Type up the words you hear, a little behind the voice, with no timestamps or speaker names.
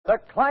The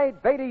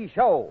Clyde Beatty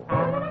Show.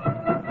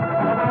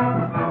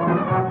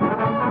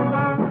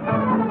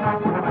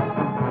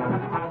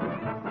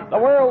 The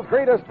world's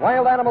greatest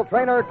wild animal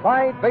trainer,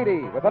 Clyde Beatty,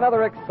 with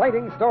another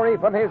exciting story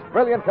from his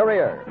brilliant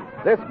career.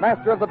 This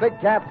master of the big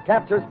cats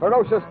captures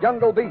ferocious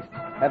jungle beasts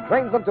and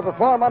trains them to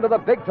perform under the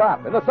big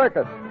top in the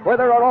circus, where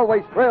there are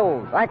always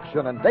thrills,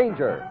 action, and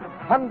danger.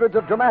 Hundreds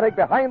of dramatic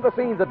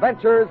behind-the-scenes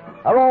adventures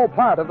are all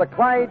part of the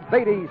Clyde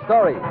Beatty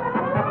story.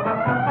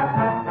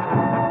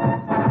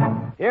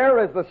 Here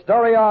is the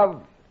story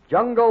of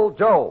Jungle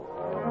Joe.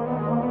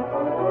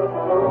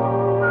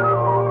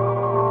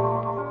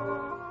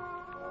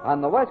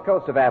 On the west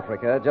coast of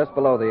Africa, just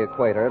below the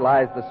equator,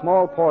 lies the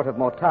small port of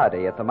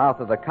Motadi at the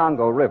mouth of the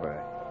Congo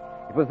River.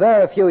 It was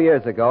there a few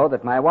years ago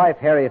that my wife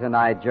Harriet and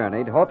I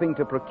journeyed, hoping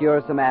to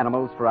procure some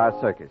animals for our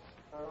circus.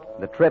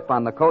 The trip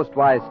on the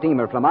coastwise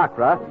steamer from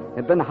Accra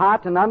had been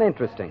hot and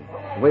uninteresting.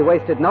 We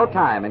wasted no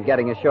time in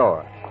getting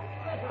ashore.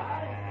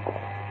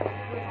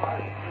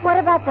 What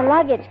about the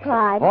luggage,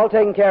 Clyde? All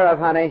taken care of,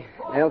 honey.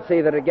 They'll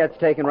see that it gets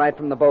taken right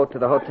from the boat to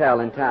the hotel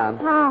in town.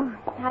 Oh,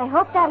 I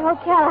hope that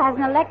hotel has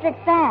an electric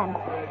fan.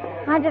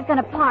 I'm just going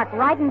to park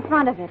right in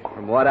front of it.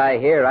 From what I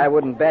hear, I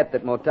wouldn't bet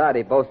that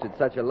Motadi boasted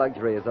such a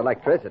luxury as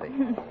electricity.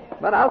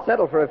 But I'll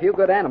settle for a few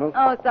good animals.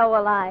 Oh, so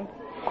will I.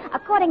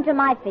 According to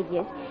my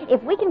figures,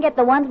 if we can get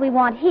the ones we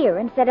want here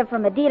instead of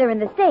from a dealer in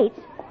the States,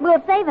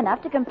 we'll save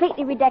enough to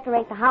completely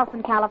redecorate the house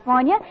in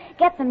California,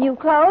 get some new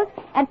clothes,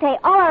 and pay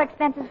all our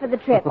expenses for the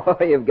trip. Oh,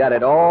 you've got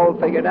it all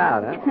figured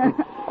out, huh?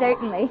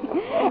 Certainly.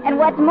 And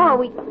what's more,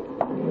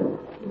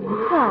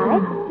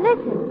 Clyde,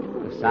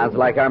 listen. Sounds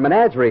like our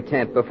menagerie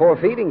tent before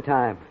feeding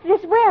time.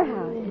 This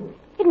warehouse.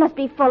 It must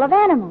be full of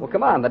animals. Well,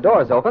 come on. The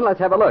door's open. Let's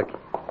have a look.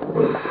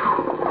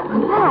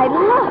 Clyde,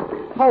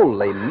 look.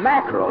 Holy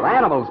mackerel.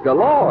 Animals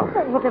galore.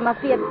 Well, there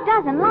must be a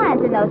dozen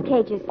lions in those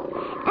cages.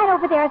 And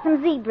over there are some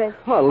zebras.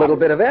 Well, a little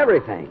bit of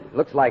everything.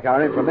 Looks like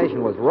our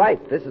information was right.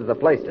 This is the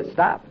place to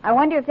stop. I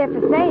wonder if they're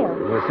for sale.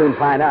 We'll soon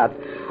find out.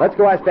 Let's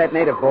go ask that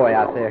native boy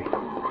out there.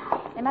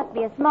 There must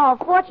be a small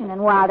fortune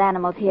in wild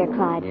animals here,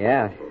 Clyde.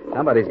 Yeah.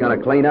 Somebody's going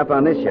to clean up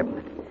on this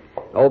shipment.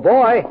 Oh,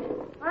 boy.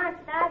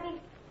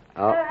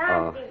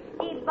 Uh-oh.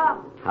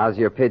 How's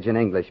your pigeon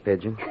English,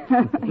 pigeon?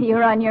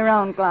 You're on your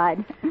own,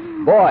 Clyde.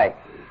 Boy,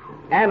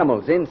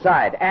 animals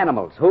inside.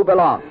 Animals. Who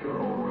belong?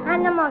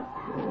 Animals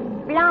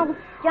belong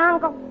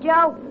Jungle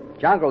Joe.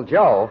 Jungle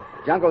Joe?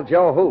 Jungle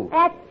Joe who?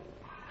 That's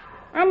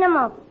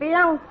animals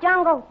belong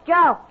Jungle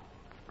Joe.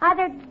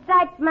 Other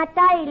side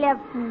Matai live.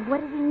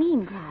 What does he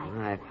mean, Clyde?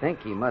 I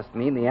think he must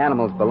mean the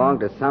animals belong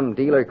to some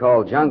dealer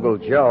called Jungle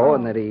Joe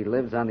and that he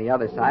lives on the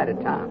other side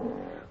of town.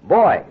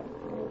 Boy,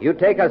 you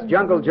take us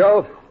Jungle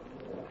Joe?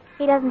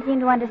 He doesn't seem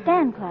to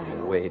understand,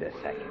 Clyde. Wait a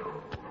second.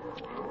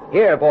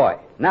 Here, boy.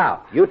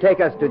 Now, you take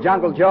us to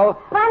Jungle Joe?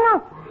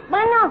 Bueno.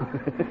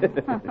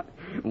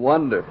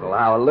 Wonderful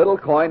how a little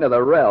coin of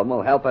the realm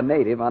will help a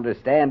native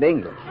understand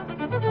English.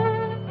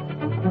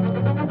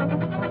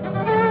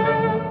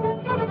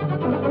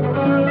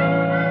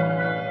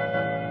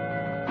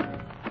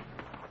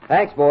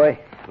 Thanks, boy.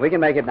 We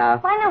can make it now.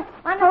 Bueno.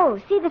 Oh,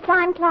 see the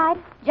sign, Clyde?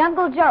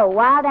 Jungle Joe,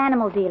 wild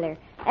animal dealer.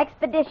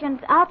 Expeditions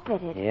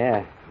outfitted.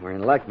 Yeah, we're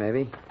in luck,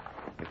 maybe.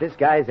 If this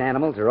guy's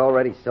animals are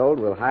already sold,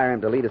 we'll hire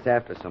him to lead us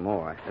after some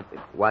more.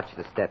 Watch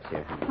the steps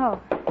here. Oh.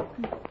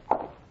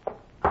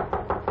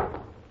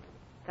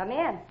 Come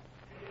in.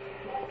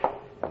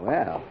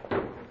 Well,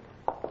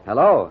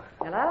 hello.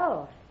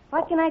 Hello.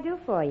 What can I do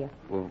for you?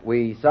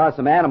 We saw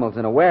some animals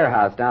in a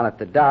warehouse down at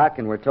the dock,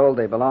 and we're told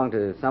they belong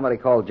to somebody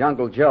called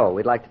Jungle Joe.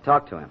 We'd like to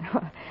talk to him.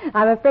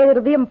 I'm afraid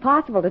it'll be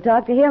impossible to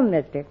talk to him,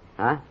 mister.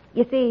 Huh?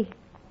 You see,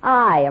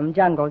 I am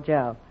Jungle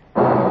Joe.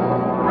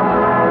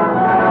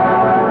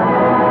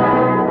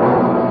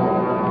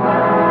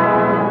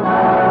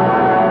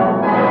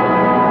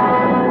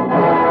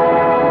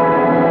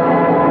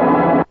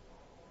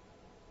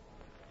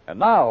 And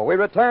now we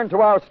return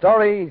to our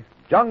story,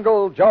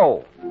 Jungle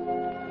Joe.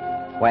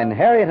 When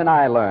Harriet and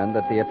I learned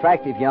that the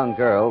attractive young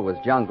girl was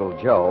Jungle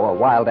Joe, a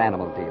wild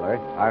animal dealer,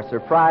 our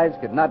surprise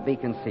could not be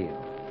concealed.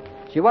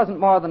 She wasn't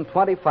more than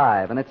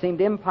 25, and it seemed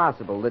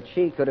impossible that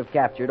she could have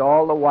captured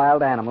all the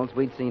wild animals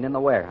we'd seen in the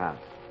warehouse.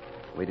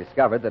 We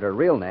discovered that her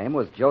real name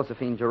was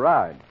Josephine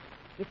Gerard.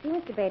 You see,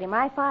 Mr. Beatty,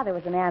 my father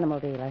was an animal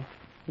dealer.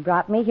 He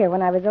brought me here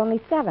when I was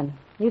only 7.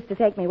 He used to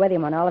take me with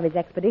him on all of his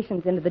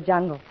expeditions into the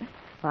jungle.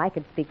 Well, I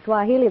could speak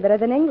Swahili better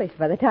than English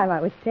by the time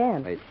I was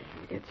 10.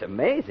 It's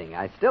amazing.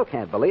 I still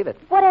can't believe it.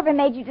 Whatever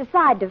made you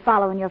decide to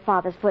follow in your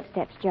father's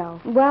footsteps, Joe?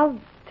 Well,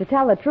 to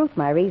tell the truth,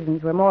 my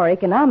reasons were more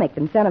economic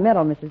than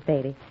sentimental, Mrs.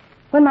 Beatty.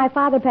 When my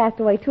father passed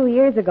away 2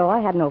 years ago, I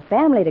had no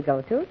family to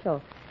go to,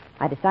 so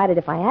I decided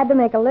if I had to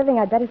make a living,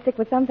 I'd better stick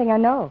with something I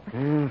know.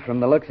 From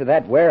the looks of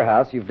that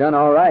warehouse, you've done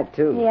all right,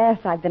 too. Yes,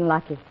 I've been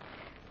lucky.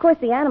 Of course,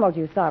 the animals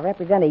you saw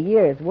represent a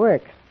year's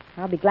work.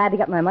 I'll be glad to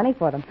get my money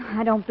for them.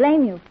 I don't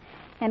blame you.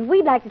 And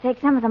we'd like to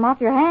take some of them off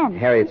your hands.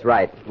 Harriet's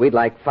right. We'd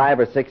like 5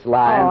 or 6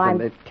 lions. Oh,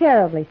 I'm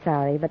terribly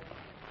sorry, but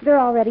they're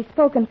already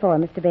spoken for,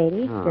 Mr.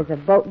 Beatty. Oh. There's a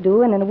boat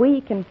due in a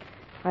week, and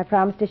I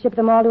promised to ship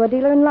them all to a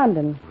dealer in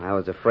London. I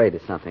was afraid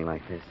of something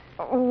like this.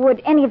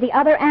 Would any of the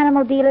other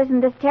animal dealers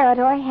in this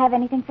territory have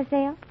anything for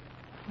sale?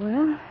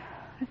 Well,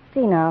 let's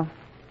see now.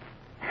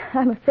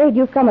 I'm afraid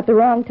you've come at the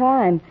wrong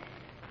time.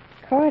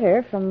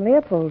 Carter from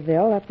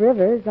Leopoldville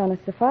upriver is on a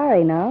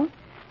safari now.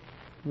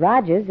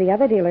 Rogers, the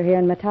other dealer here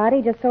in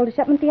Matadi, just sold a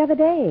shipment the other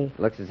day.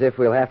 Looks as if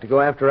we'll have to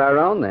go after our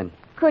own then.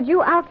 Could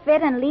you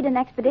outfit and lead an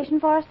expedition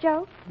for us,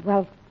 Joe?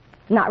 Well,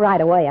 not right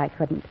away, I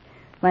couldn't.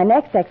 My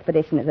next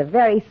expedition is a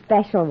very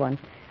special one.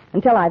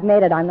 Until I've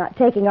made it, I'm not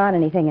taking on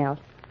anything else.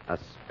 A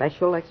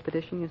special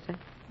expedition, you say?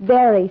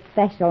 Very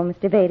special,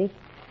 Mr. Beatty.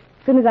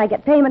 As soon as I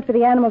get payment for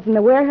the animals in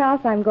the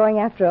warehouse, I'm going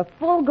after a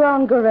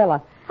full-grown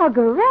gorilla. A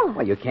gorilla?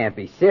 Well, you can't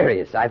be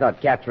serious. I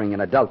thought capturing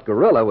an adult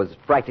gorilla was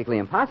practically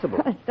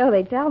impossible. So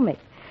they tell me.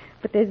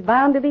 But there's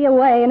bound to be a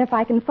way, and if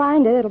I can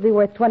find it, it'll be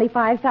worth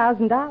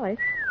 $25,000.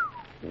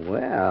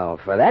 Well,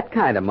 for that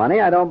kind of money,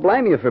 I don't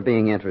blame you for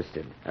being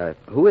interested.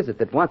 Who is it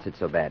that wants it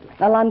so badly?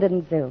 The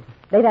London Zoo.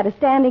 They've had a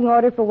standing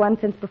order for one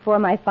since before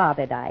my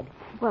father died.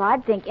 Well,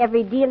 I'd think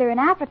every dealer in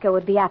Africa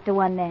would be after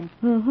one then.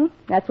 Mm-hmm.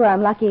 That's where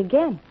I'm lucky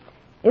again.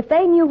 If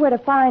they knew where to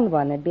find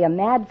one, it'd be a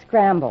mad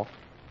scramble.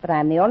 But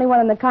I'm the only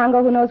one in the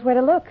Congo who knows where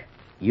to look.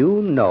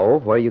 You know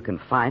where you can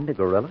find a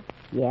gorilla?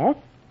 Yes.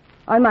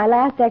 On my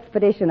last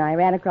expedition, I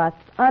ran across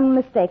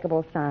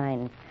unmistakable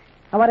signs.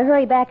 I want to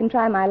hurry back and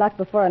try my luck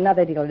before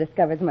another dealer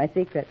discovers my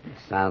secret.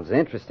 Sounds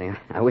interesting.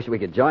 I wish we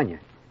could join you.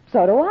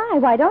 So do I.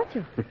 Why don't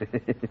you?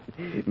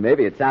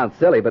 Maybe it sounds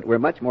silly, but we're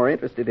much more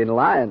interested in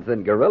lions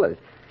than gorillas.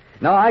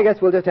 No, I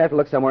guess we'll just have to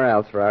look somewhere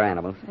else for our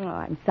animals. Oh,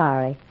 I'm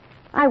sorry.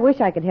 I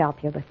wish I could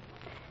help you, but...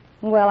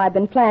 Well, I've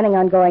been planning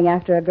on going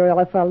after a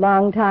gorilla for a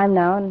long time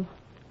now, and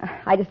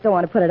I just don't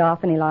want to put it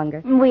off any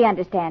longer. We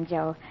understand,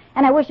 Joe.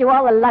 And I wish you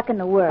all the luck in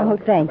the world.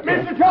 Oh, thank you.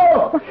 Mr.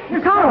 Joe!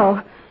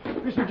 Carl!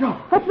 Mr. Joe!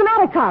 What's the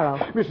matter, Carl?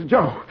 Mr.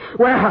 Joe,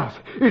 warehouse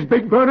is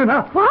big burning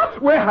up.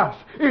 What? Warehouse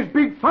is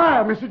big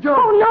fire, Mr. Joe.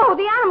 Oh, no,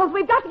 the animals.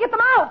 We've got to get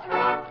them out.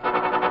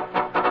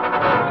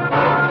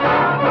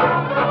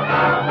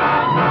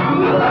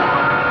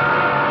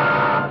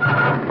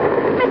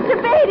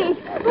 Mr. Beatty,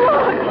 look.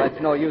 Well,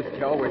 it's no use,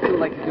 Joe. We're too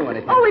late to do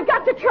anything. Oh, we've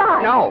got to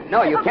try.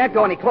 No, you can't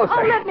go any closer.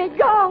 Oh, let me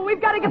go.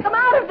 We've got to get them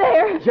out of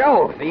there.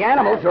 Joe, the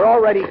animals are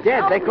already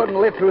dead. They couldn't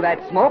live through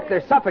that smoke.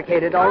 They're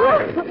suffocated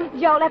already.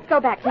 Joe, let's go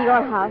back to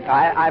your house.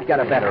 I've got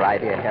a better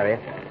idea, Harriet.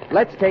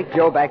 Let's take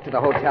Joe back to the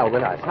hotel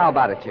with us. How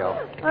about it, Joe?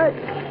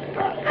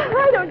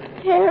 I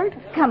don't care.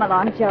 Come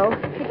along, Joe.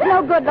 It's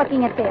no good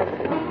looking at this.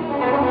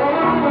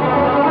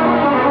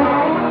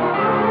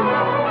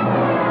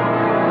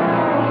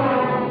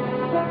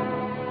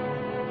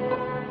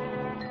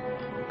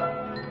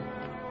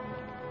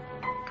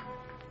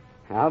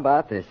 How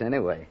about this,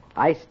 anyway?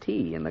 Iced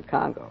tea in the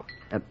Congo.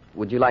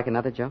 Would you like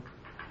another, Joe?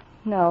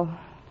 No,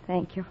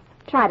 thank you.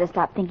 Try to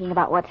stop thinking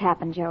about what's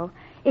happened, Joe.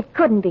 It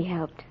couldn't be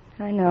helped.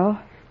 I know,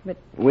 but...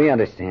 We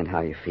understand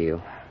how you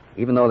feel.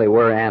 Even though they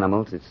were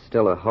animals, it's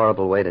still a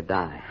horrible way to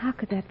die. How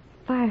could that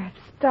fire have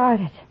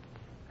started?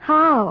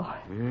 How?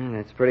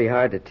 It's pretty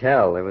hard to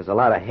tell. There was a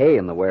lot of hay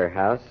in the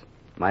warehouse.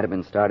 Might have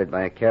been started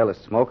by a careless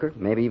smoker,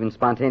 maybe even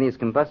spontaneous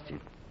combustion.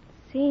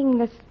 Seeing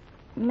this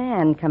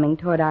man coming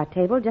toward our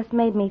table just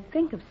made me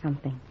think of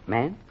something.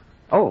 Man?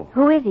 Oh.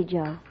 Who is he,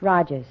 Joe?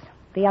 Rogers,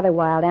 the other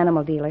wild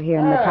animal dealer here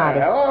in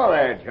Matadi. Hello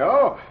there,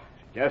 Joe.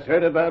 Just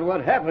heard about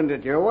what happened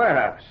at your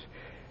warehouse.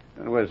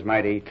 It was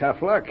mighty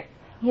tough luck.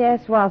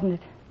 Yes, wasn't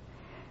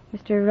it?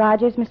 Mr.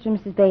 Rogers, Mr. and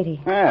Mrs.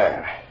 Beatty.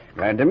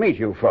 Glad to meet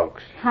you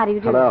folks. How do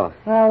you do? Hello.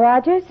 Well,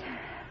 Rogers,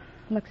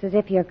 looks as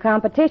if your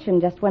competition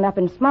just went up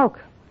in smoke.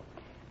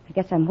 I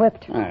guess I'm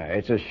whipped.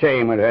 It's a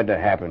shame it had to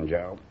happen,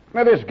 Joe.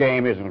 Now, this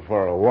game isn't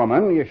for a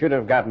woman. You should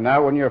have gotten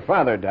out when your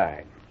father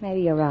died.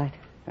 Maybe you're right.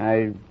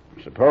 I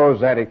suppose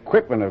that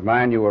equipment of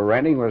mine you were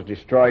renting was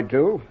destroyed,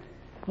 too?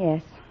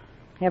 Yes,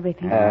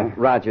 everything.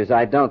 Rogers,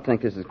 I don't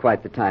think this is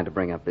quite the time to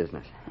bring up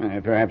business.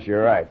 Perhaps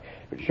you're right.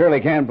 But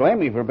surely can't blame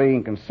me for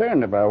being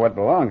concerned about what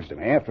belongs to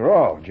me. After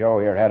all, Joe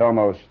here had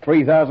almost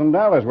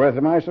 $3,000 worth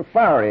of my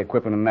safari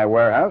equipment in that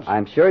warehouse.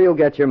 I'm sure you'll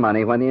get your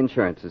money when the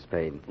insurance is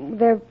paid.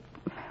 There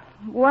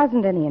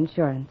wasn't any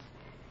insurance.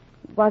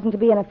 It wasn't to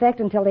be in effect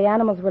until the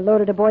animals were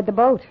loaded aboard the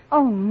boat.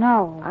 Oh,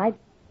 no.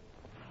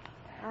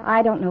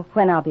 I don't know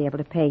when I'll be able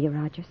to pay you,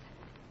 Rogers.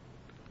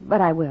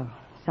 But I will,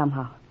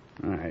 somehow.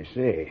 I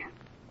see.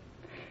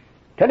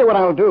 Tell you what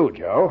I'll do,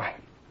 Joe.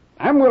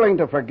 I'm willing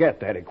to forget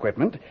that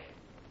equipment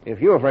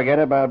if you'll forget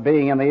about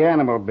being in the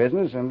animal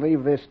business and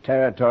leave this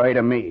territory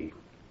to me.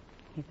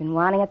 You've been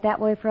wanting it that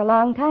way for a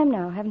long time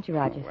now, haven't you,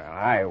 Rogers? Well,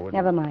 I wouldn't...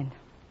 Never mind.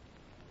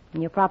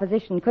 And your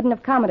proposition couldn't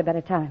have come at a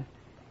better time.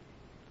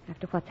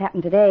 After what's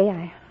happened today,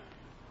 I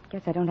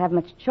guess I don't have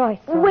much choice.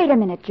 So... Wait a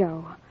minute,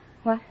 Joe.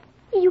 What?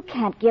 You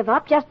can't give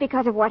up just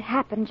because of what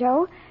happened,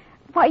 Joe.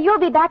 Why, you'll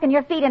be back on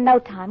your feet in no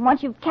time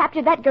once you've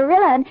captured that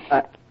gorilla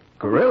and...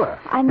 Gorilla?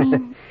 I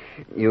mean...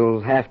 You'll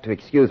have to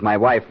excuse my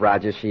wife,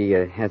 Roger. She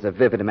has a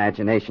vivid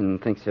imagination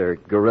and thinks there are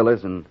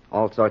gorillas and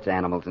all sorts of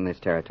animals in this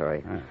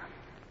territory.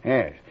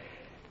 Yes.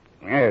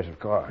 Yes, of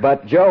course.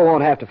 But Jo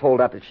won't have to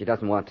fold up if she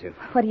doesn't want to.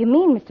 What do you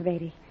mean, Mr.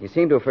 Beatty? You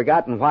seem to have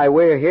forgotten why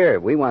we're here.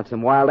 We want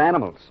some wild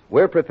animals.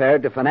 We're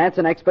prepared to finance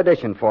an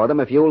expedition for them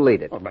if you'll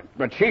lead it. Oh,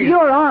 but she's...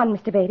 You're on,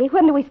 Mr. Beatty.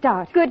 When do we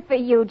start? Good for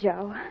you,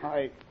 Joe.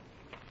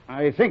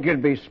 I think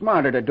it'd be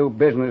smarter to do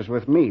business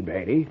with me,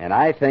 Beatty. And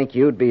I think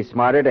you'd be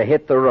smarter to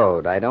hit the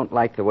road. I don't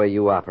like the way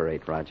you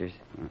operate, Rogers.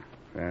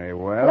 Very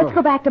well. Let's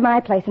go back to my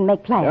place and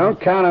make plans. Don't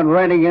count on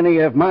renting any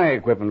of my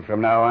equipment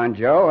from now on,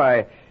 Joe.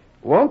 I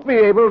won't be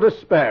able to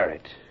spare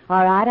it.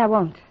 All right, I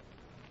won't.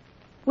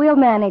 We'll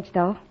manage,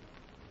 though.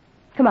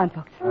 Come on,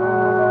 folks.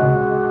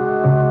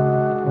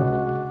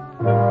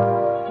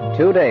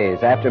 2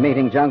 days after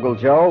meeting Jungle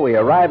Joe, we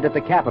arrived at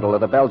the capital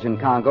of the Belgian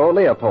Congo,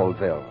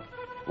 Leopoldville.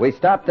 We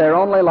stopped there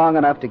only long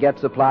enough to get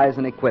supplies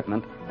and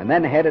equipment, and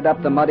then headed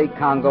up the muddy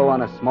Congo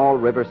on a small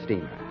river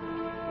steamer.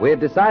 We had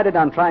decided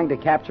on trying to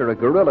capture a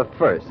gorilla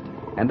first,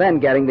 and then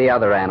getting the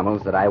other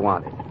animals that I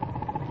wanted.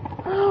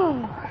 Oh,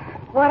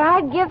 what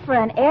I'd give for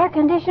an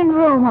air-conditioned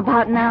room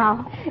about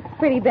now. It's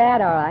pretty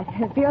bad, all right.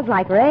 It feels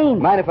like rain.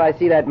 Mind if I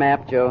see that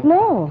map, Joe?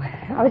 No,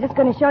 I was just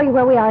going to show you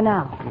where we are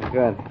now.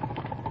 Good.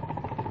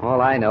 All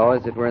I know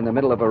is that we're in the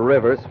middle of a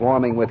river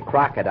swarming with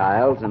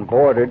crocodiles and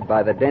bordered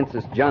by the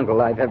densest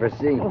jungle I've ever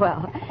seen.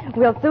 Well,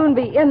 we'll soon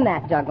be in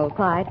that jungle,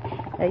 Clyde.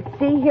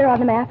 See here on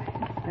the map?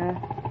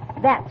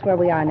 That's where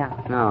we are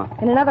now. No.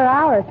 In another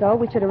hour or so,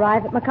 we should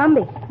arrive at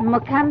Macumbi.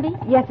 Macumbi?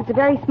 Yes, it's a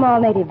very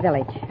small native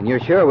village. And you're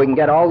sure we can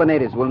get all the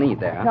natives we'll need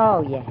there, huh?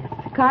 Oh, yes.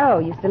 Caro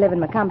used to live in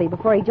Macumbi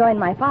before he joined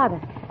my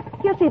father.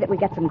 He'll see that we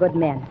get some good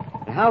men.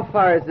 How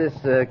far is this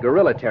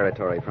gorilla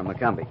territory from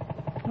Macumbi?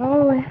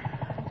 Oh,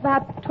 it's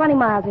about 20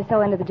 miles or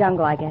so into the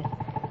jungle, I guess.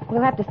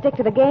 We'll have to stick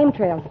to the game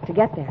trails to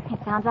get there. It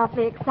sounds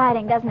awfully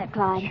exciting, doesn't it,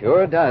 Clyde?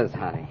 Sure does,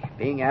 honey.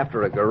 Being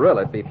after a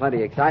gorilla'd be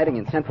plenty exciting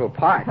in Central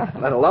Park,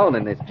 let alone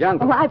in this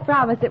jungle. Oh, I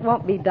promise it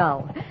won't be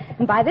dull.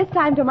 And by this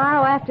time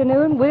tomorrow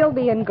afternoon, we'll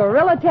be in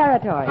gorilla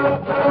territory.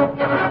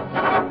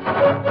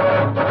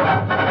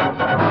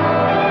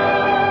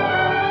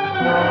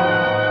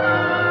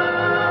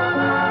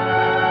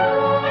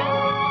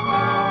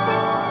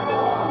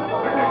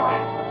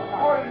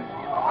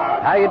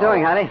 How you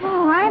doing, honey?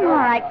 Oh, I'm all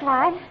right,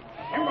 Clyde.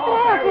 I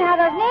don't see how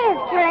those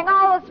natives carrying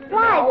all those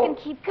supplies can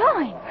keep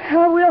going.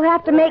 Oh, we'll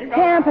have to make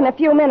camp in a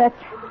few minutes.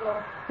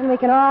 And we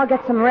can all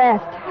get some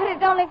rest. But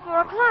it's only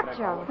 4 o'clock,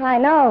 Joe. I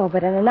know,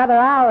 but in another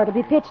hour it'll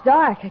be pitch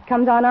dark. It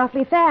comes on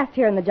awfully fast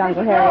here in the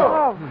jungle, Harry.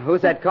 Oh.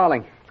 Who's that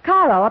calling? It's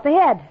Carlo up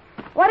ahead.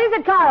 What is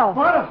it, Carlo?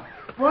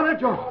 Buona,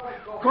 Joe.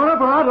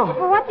 Colaborado.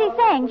 Well, what's he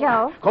saying,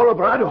 Joe?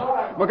 Colaborado.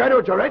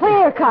 Magari Giorgetti.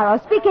 Where,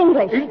 Carlo? Speak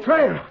English. In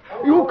trail.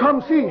 You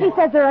come see. He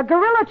says there are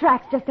gorilla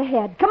tracks just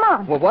ahead. Come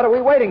on. Well, what are we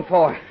waiting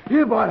for?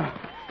 Here, Buona.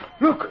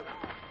 Look.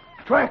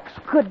 Tracks.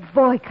 Good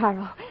boy,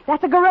 Carlo.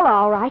 That's a gorilla,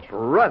 all right.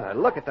 Brother,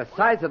 look at the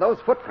size of those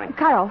footprints.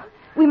 Carlo,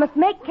 we must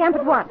make camp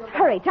at once.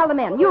 Hurry, tell the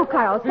men. You,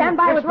 Carlo, stand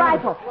by with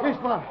rifle. Yes,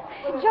 Buona.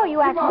 Joe,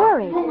 you act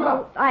worried.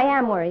 I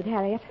am worried,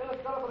 Harriet.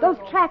 Those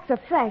tracks are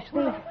fresh.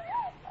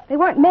 They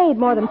weren't made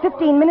more than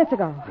 15 minutes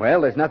ago.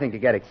 Well, there's nothing to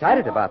get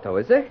excited about, though,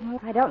 is there?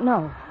 I don't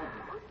know.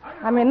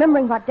 I'm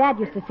remembering what Dad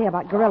used to say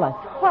about gorillas.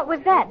 What was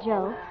that,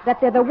 Joe?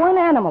 That they're the one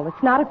animal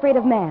that's not afraid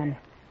of man.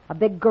 A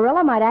big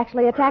gorilla might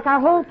actually attack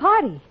our whole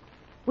party.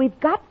 We've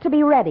got to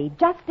be ready,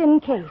 just in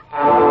case.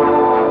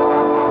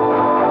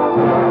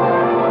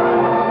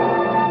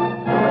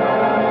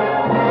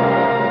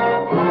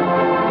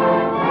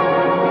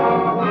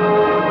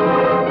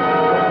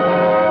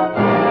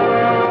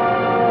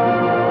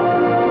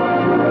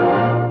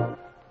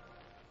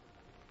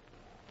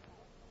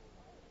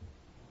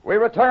 We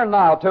return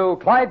now to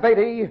Clyde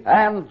Beatty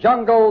and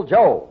Jungle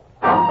Joe.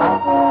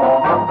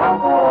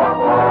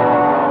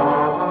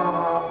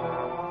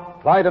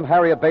 Clyde and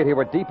Harriet Beatty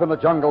were deep in the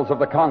jungles of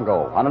the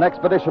Congo on an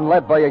expedition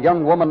led by a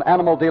young woman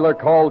animal dealer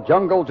called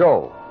Jungle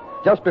Joe.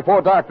 Just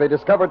before dark, they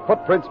discovered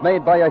footprints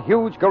made by a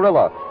huge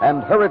gorilla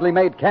and hurriedly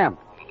made camp.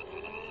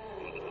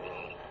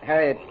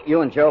 Harriet,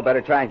 you and Joe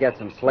better try and get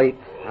some sleep.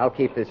 I'll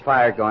keep this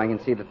fire going and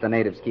see that the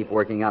natives keep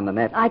working on the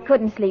net. I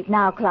couldn't sleep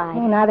now, Clyde.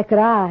 Oh, neither could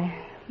I.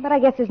 But I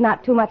guess there's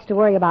not too much to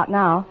worry about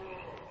now.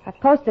 I've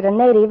posted a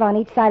native on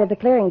each side of the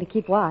clearing to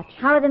keep watch.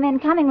 How are the men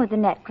coming with the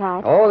net,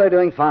 Clyde? Oh, they're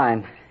doing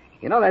fine.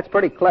 You know, that's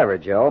pretty clever,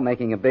 Joe,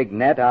 making a big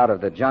net out of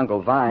the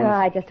jungle vines.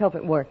 I just hope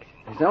it works.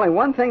 There's only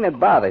one thing that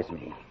bothers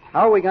me.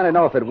 How are we going to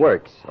know if it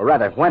works? Or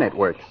rather, when it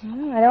works?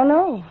 I don't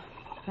know.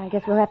 I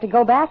guess we'll have to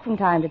go back from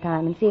time to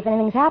time and see if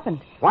anything's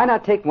happened. Why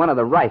not take one of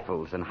the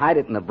rifles and hide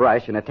it in the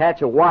brush and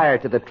attach a wire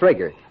to the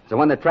trigger so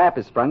when the trap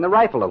is sprung, the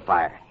rifle will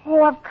fire?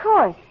 Oh, of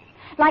course.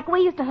 Like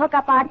we used to hook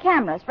up our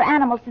cameras for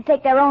animals to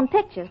take their own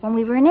pictures when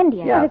we were in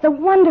India. Yeah. But it's a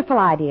wonderful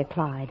idea,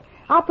 Clyde.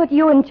 I'll put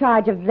you in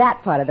charge of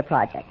that part of the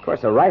project. Of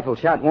course, a rifle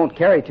shot won't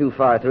carry too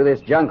far through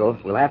this jungle.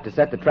 We'll have to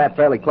set the trap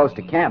fairly close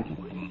to camp.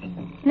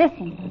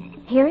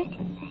 Listen. Hear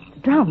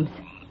it? Drums.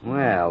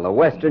 Well, the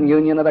Western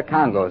Union of the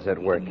Congo's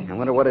at work. I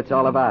wonder what it's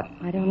all about.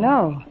 I don't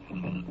know.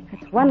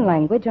 That's one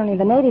language only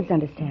the natives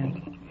understand.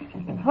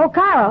 Oh,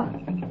 Carl.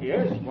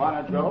 Yes,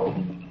 Buona, Joe.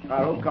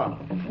 Carl,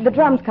 come. The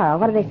drums, Carl.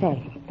 What do they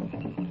say?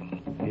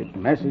 It's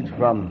message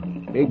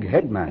from big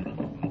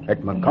headman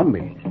at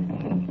Macombi.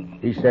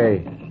 He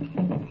say,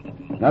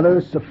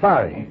 another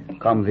safari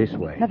come this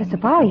way. Another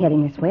safari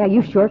heading this way. Are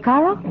you sure,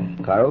 Carl?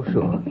 Carl,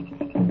 sure.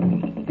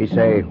 He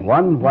say,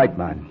 one white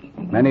man,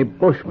 many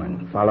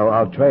bushmen follow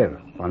our trail,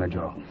 Wanna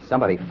Joe.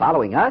 Somebody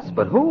following us?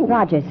 But who?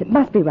 Rogers. It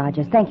must be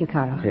Rogers. Thank you,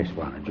 Carl. Yes,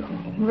 Wanna Joe.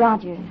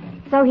 Rogers.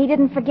 So he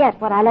didn't forget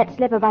what I let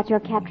slip about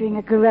your capturing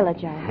a gorilla,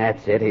 Joe.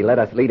 That's it. He let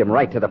us lead him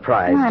right to the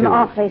prize, I'm too.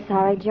 awfully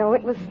sorry, Joe.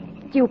 It was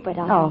stupid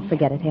of Oh, me.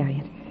 forget it,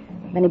 Harriet.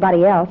 If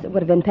anybody else, it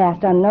would have been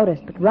passed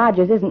unnoticed. But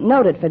Rogers isn't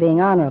noted for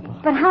being honorable.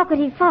 But how could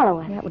he follow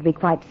us? That would be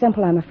quite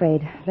simple, I'm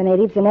afraid. The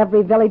natives in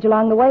every village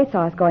along the way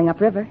saw us going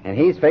upriver. And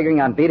he's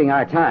figuring on beating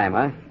our time,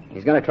 huh?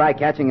 He's going to try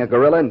catching a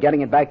gorilla and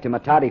getting it back to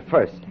Matadi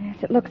first. Yes,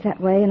 it looks that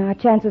way, and our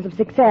chances of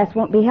success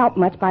won't be helped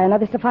much by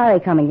another safari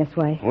coming this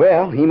way.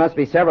 Well, he must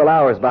be several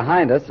hours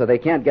behind us, so they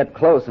can't get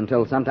close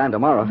until sometime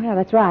tomorrow. Yeah,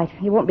 that's right.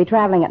 He won't be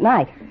traveling at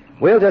night.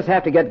 We'll just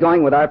have to get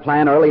going with our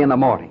plan early in the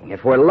morning.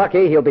 If we're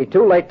lucky, he'll be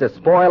too late to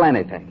spoil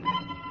anything.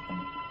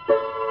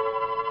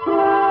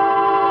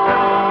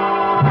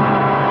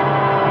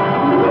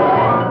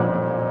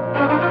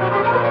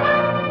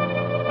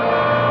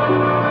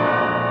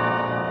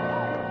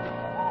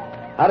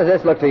 How does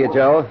this look to you,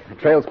 Joe? The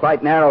trail's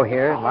quite narrow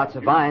here. Lots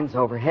of vines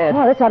overhead.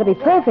 Oh, this ought to be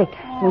perfect.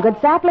 Some good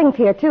saplings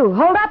here, too.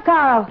 Hold up,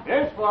 Carl.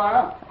 Yes,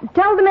 Squire.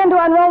 Tell the men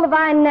to unroll the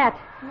vine net.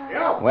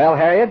 Well,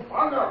 Harriet,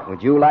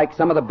 would you like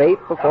some of the bait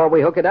before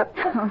we hook it up?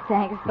 Oh,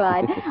 thanks,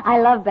 Clyde. I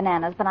love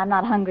bananas, but I'm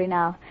not hungry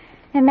now.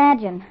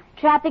 Imagine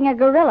trapping a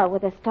gorilla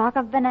with a stalk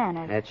of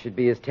bananas. That should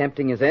be as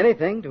tempting as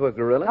anything to a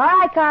gorilla. All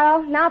right,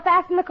 Carl. Now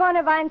fasten the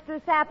corner vines to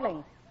the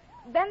saplings.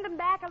 Bend them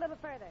back a little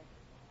further.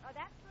 Oh,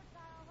 that's good,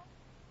 Carl.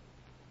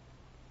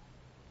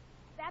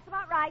 That's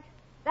about right.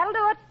 That'll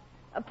do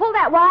it. Pull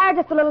that wire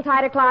just a little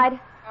tighter, Clyde.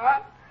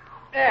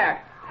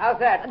 There. How's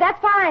that?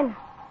 That's fine.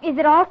 Is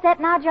it all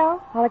set now,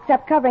 Joe? Well,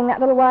 except covering that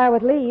little wire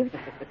with leaves.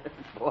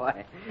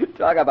 Boy,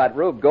 talk about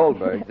Rube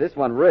Goldberg. This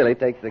one really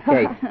takes the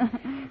cake.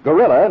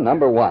 Gorilla,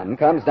 number 1,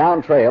 comes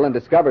down trail and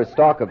discovers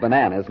stalk of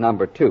bananas,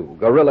 number 2.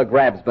 Gorilla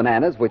grabs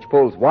bananas, which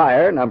pulls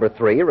wire, number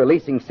 3,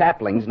 releasing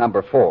saplings,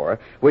 number 4,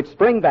 which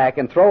spring back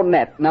and throw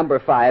net, number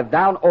 5,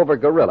 down over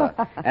gorilla.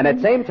 And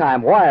at same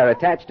time, wire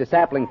attached to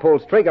sapling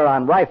pulls trigger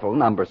on rifle,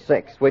 number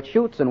 6, which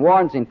shoots and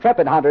warns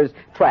intrepid hunters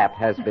trap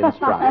has been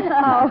sprung.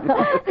 Oh,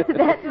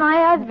 that's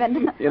my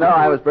husband. You know,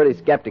 I was pretty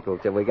skeptical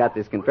till we got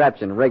this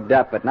contraption rigged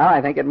up, but now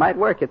I think it might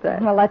work at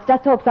that. Well, let's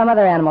just hope some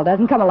other animal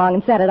doesn't come along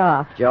and set it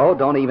off. Joe,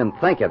 don't even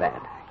think of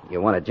that.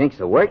 You want to jinx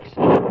the works?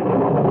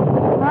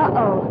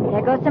 Uh-oh.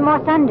 There goes some more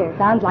thunder.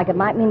 Sounds like it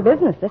might mean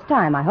business this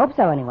time. I hope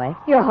so, anyway.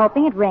 You're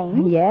hoping it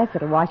rains? Yes,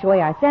 it'll wash away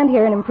our scent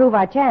here and improve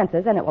our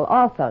chances, and it will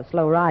also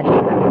slow Roger.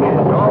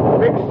 It's all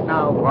fixed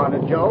now,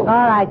 Wanna Joe. All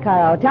right,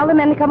 Carl. Tell the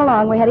men to come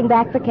along. We're heading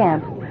back for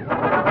camp.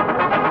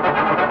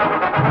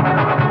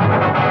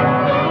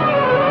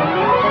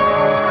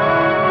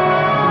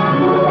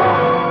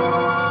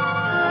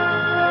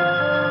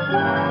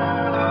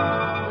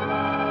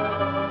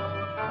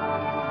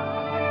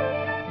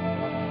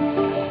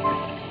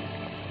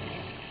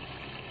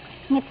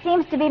 It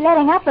seems to be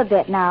letting up a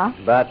bit now.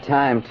 About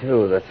time,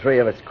 too. The 3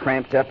 of us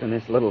cramped up in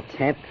this little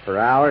tent for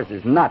hours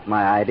is not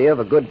my idea of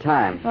a good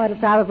time. Oh, it'll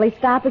probably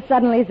stop as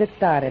suddenly as it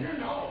started.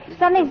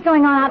 Something's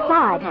going on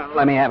outside.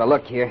 Let me have a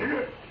look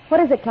here.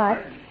 What is it,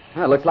 Clyde?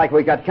 Well, it looks like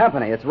we got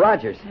company. It's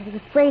Rogers. I was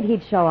afraid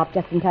he'd show up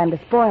just in time to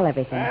spoil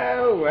everything.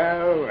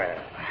 Well.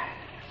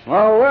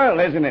 Small world,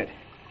 isn't it?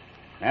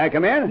 May I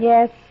come in?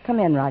 Yes, come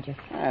in, Roger.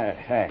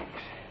 Thanks.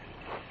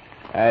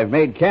 I've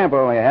made camp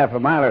only a half a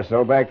mile or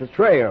so back the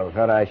trail.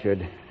 Thought I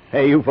should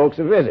pay you folks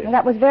a visit. Well,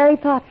 that was very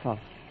thoughtful.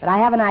 But I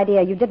have an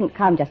idea you didn't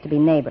come just to be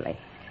neighborly.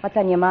 What's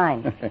on your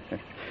mind?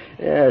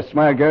 Yeah,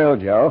 smart girl,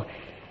 Joe.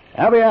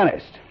 I'll be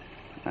honest.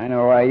 I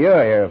know why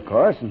you're here, of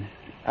course, and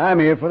I'm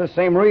here for the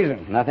same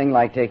reason. Nothing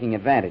like taking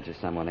advantage of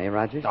someone, eh,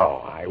 Rogers?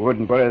 Oh, I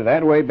wouldn't put it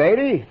that way,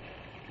 Beatty.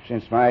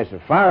 Since my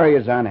safari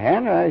is on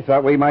hand, I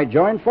thought we might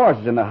join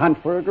forces in the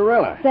hunt for a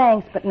gorilla.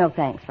 Thanks, but no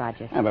thanks,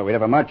 Roger. But we'd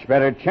have a much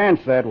better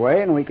chance that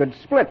way, and we could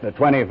split the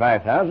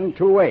 $25,000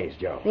 2 ways,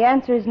 Joe. The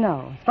answer is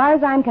no. As far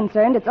as I'm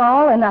concerned, it's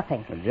all or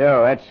nothing. But,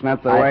 Joe, that's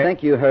not the way... I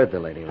think you heard the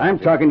lady, Rogers. I'm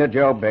talking to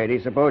Joe,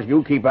 Beatty. Suppose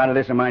you keep out of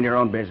this and mind your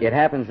own business. It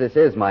happens this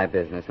is my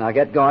business. Now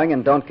get going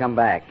and don't come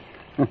back.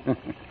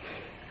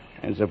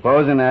 And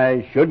supposing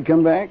I should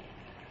come back?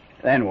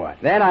 Then what?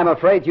 Then I'm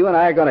afraid you and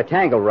I are going to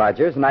tangle,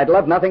 Rogers, and I'd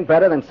love nothing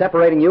better than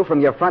separating you from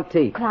your front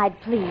teeth. Clyde,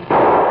 please.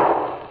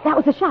 That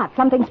was a shot.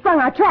 Something sprung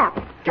our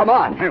trap. Come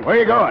on. Hey, where are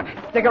you going?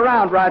 Stick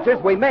around, Rogers.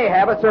 We may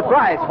have a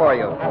surprise for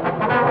you.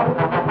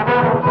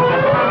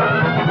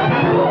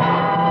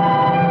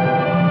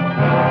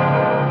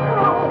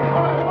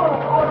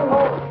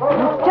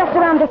 It's just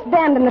around this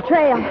bend in the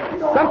trail.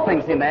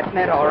 Something's in that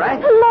net, all right.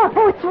 Look,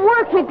 oh, it's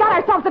worked. We've got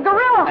ourselves a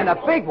gorilla. And a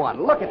big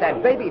one. Look at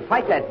that baby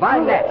fight that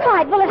vine net.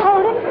 Clyde, will it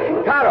hold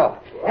it? Caro,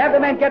 have the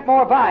men get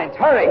more vines.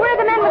 Hurry. Where are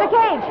the men with the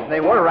cage?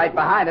 They were right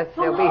behind us.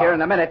 They'll be here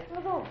in a minute.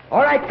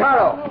 All right,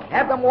 Caro.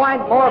 Have them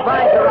wind more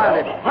vines around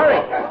it.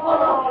 Hurry.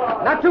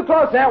 Not too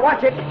close there.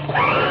 Watch it. He's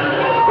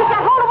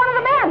got hold of one of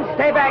the men.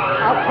 Stay back.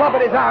 I'll club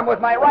at his arm with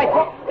my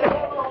rifle.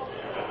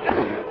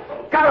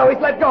 Carlo,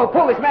 he's let go.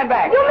 Pull this man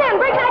back. You men,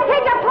 bring that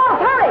cage up close.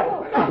 Hurry.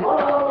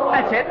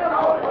 That's it.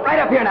 Right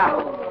up here now.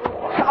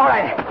 All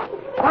right.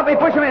 Help me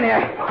push him in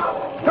here.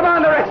 Come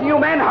on, the rest of you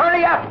men.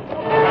 Hurry up.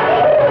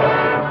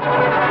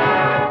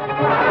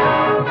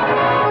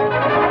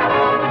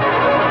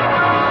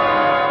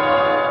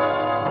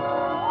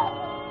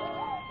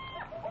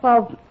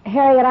 Well,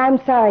 Harriet,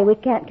 I'm sorry we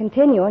can't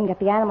continue and get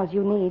the animals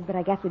you need, but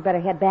I guess we'd better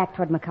head back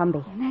toward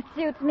Macomb. That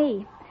suits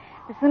me.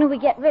 The sooner we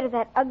get rid of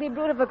that ugly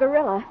brute of a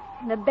gorilla,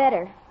 the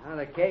better. Well,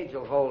 the cage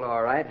will hold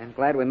all right. I'm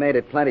glad we made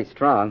it plenty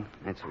strong.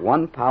 It's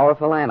one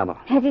powerful animal.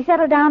 Has he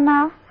settled down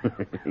now?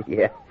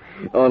 Yeah.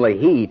 Only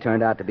he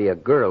turned out to be a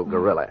girl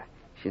gorilla.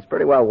 She's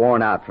pretty well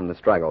worn out from the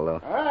struggle, though.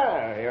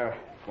 Ah, you're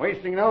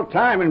wasting no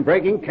time in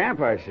breaking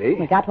camp, I see.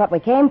 We got what we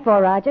came for,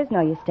 Rogers.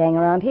 No use staying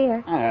around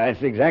here.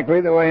 That's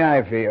exactly the way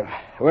I feel.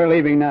 We're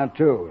leaving now,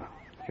 too.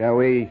 Shall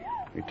we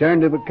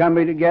return to Macomb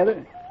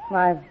together?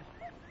 Why,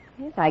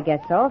 yes, I guess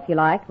so, if you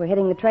like. We're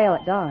hitting the trail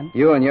at dawn.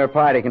 You and your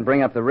party can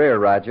bring up the rear,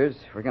 Rogers.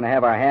 We're going to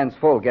have our hands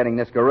full getting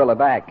this gorilla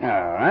back.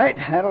 All right,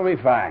 that'll be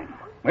fine.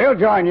 We'll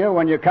join you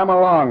when you come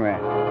along, then.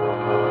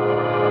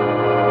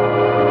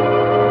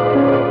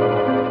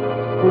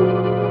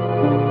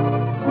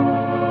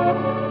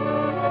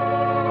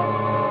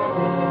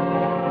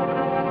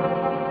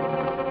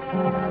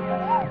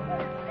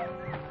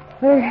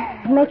 We're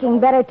making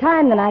better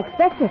time than I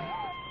expected.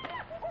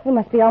 We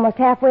must be almost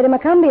halfway to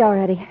Macomb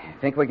already.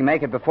 Think we can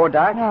make it before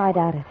dark? No, I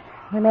doubt it.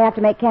 We may have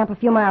to make camp a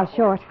few miles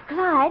short.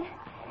 Clyde,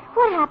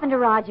 what happened to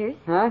Rogers?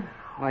 Huh?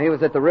 Well, he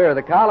was at the rear of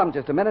the column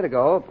just a minute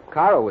ago.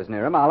 Carlo was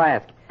near him. I'll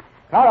ask.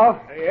 Carlo?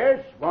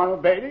 Yes, Bono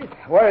Beatty?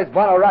 Where is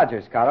Bono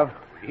Rogers, Carlo?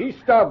 He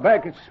stopped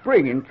back at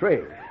Spring in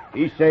Trail.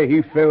 He say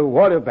he fill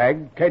water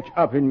bag, catch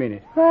up in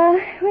minute. Well,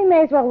 we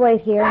may as well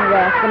wait here and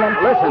rest and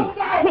then... Listen.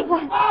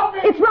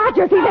 It's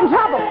Rogers. He's in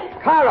trouble.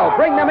 Carlo,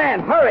 bring them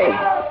in. Hurry.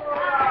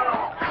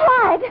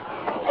 Clyde,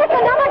 it's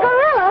another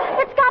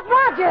gorilla. It's got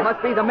Rogers.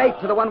 Must be the mate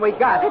to the one we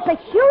got. It's a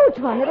huge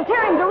one. It'll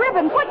tear him to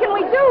ribbons. What can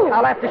we do?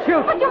 I'll have to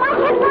shoot. But you might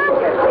hit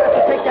Rogers.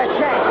 Take that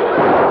chance.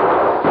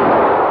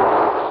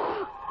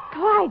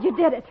 Clyde, you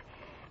did it.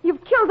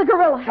 You've killed the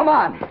gorilla. Come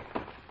on.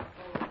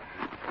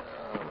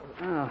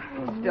 Oh,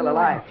 he's still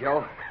alive,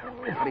 Joe.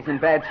 But he's in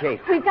bad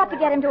shape. We've got to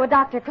get him to a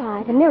doctor,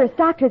 Clyde. The nearest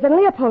doctor's in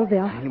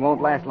Leopoldville. He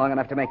won't last long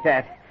enough to make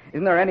that.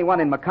 Isn't there anyone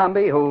in Macomb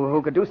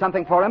who could do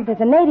something for him? There's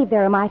a native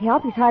there who might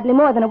help. He's hardly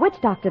more than a witch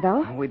doctor,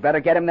 though. We'd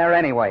better get him there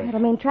anyway. It'll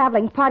mean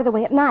traveling part of the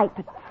way at night,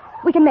 but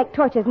we can make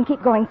torches and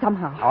keep going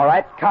somehow. All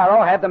right,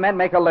 Carlo, have the men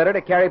make a litter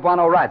to carry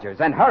Bono Rogers,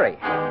 and hurry.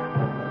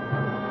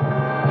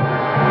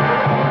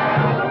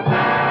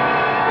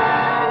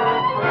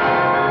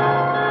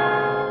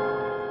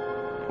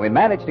 We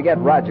managed to get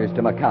Rogers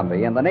to Macomb,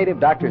 and the native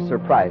doctor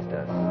surprised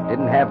us.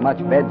 Didn't have much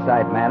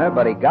bedside manner,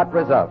 but he got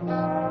results.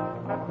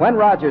 When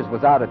Rogers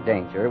was out of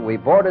danger, we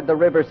boarded the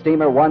river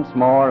steamer once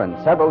more, and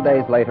several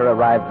days later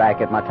arrived back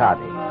at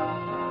Matadi.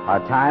 Our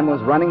time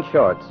was running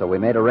short, so we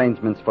made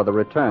arrangements for the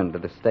return to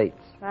the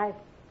States. I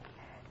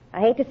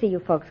hate to see you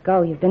folks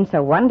go. You've been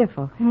so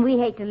wonderful. We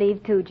hate to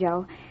leave, too,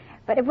 Joe.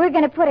 But if we're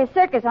going to put a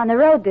circus on the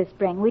road this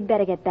spring, we'd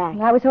better get back.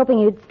 I was hoping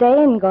you'd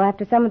stay and go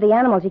after some of the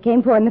animals you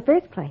came for in the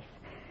first place.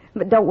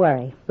 But don't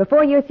worry.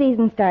 Before your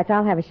season starts,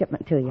 I'll have a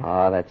shipment to you.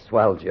 Oh, that's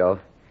swell, Joe.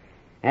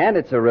 And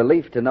it's a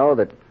relief to know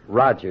that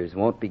Rogers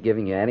won't be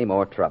giving you any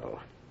more trouble.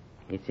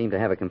 He seemed to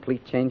have a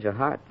complete change of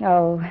heart.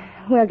 Oh,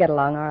 we'll get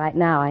along all right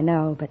now, I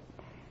know, but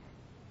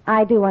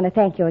I do want to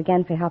thank you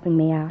again for helping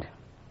me out.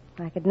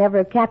 I could never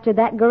have captured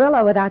that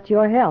gorilla without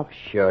your help.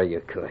 Sure you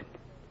could.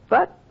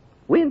 But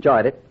we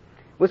enjoyed it.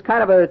 It was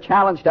kind of a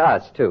challenge to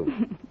us, too.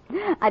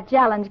 A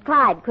challenge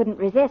Clyde couldn't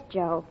resist,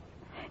 Joe.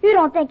 You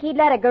don't think he'd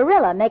let a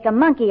gorilla make a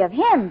monkey of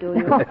him, do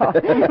you?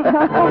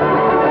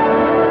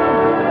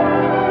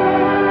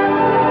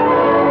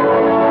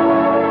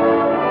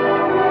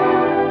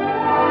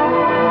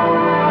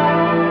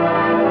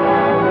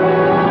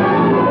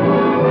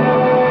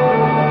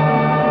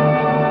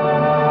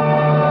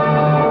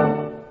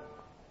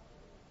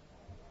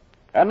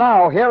 And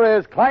now, here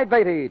is Clyde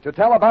Beatty to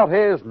tell about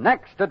his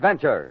next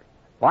adventure.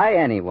 Why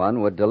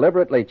anyone would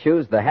deliberately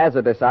choose the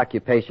hazardous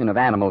occupation of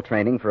animal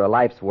training for a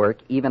life's work,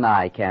 even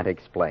I can't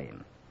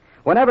explain.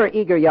 Whenever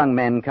eager young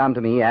men come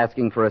to me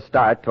asking for a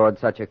start toward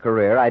such a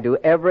career, I do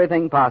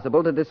everything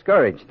possible to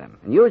discourage them.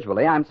 And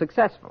usually I'm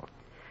successful.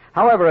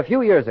 However, a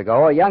few years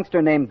ago, a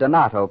youngster named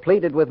Donato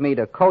pleaded with me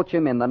to coach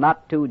him in the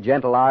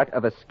not-too-gentle art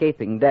of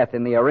escaping death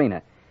in the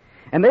arena.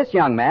 And this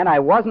young man I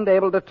wasn't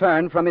able to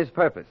turn from his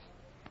purpose.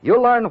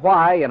 You'll learn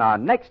why in our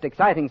next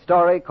exciting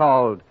story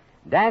called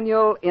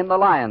Daniel in the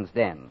Lion's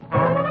Den.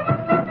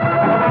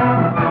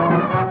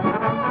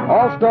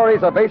 All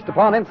stories are based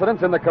upon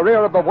incidents in the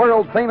career of the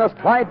world-famous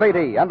Clyde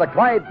Beatty and the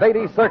Clyde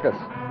Beatty Circus.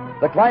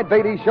 The Clyde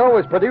Beatty Show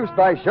is produced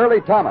by Shirley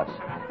Thomas.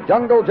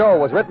 Jungle Joe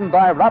was written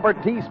by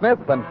Robert T. Smith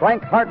and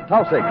Frank Hart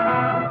Tausig.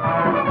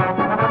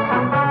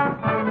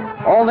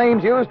 All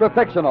names used are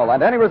fictional,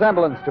 and any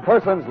resemblance to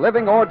persons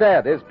living or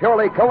dead is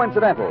purely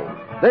coincidental.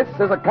 This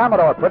is a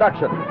Commodore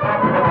production.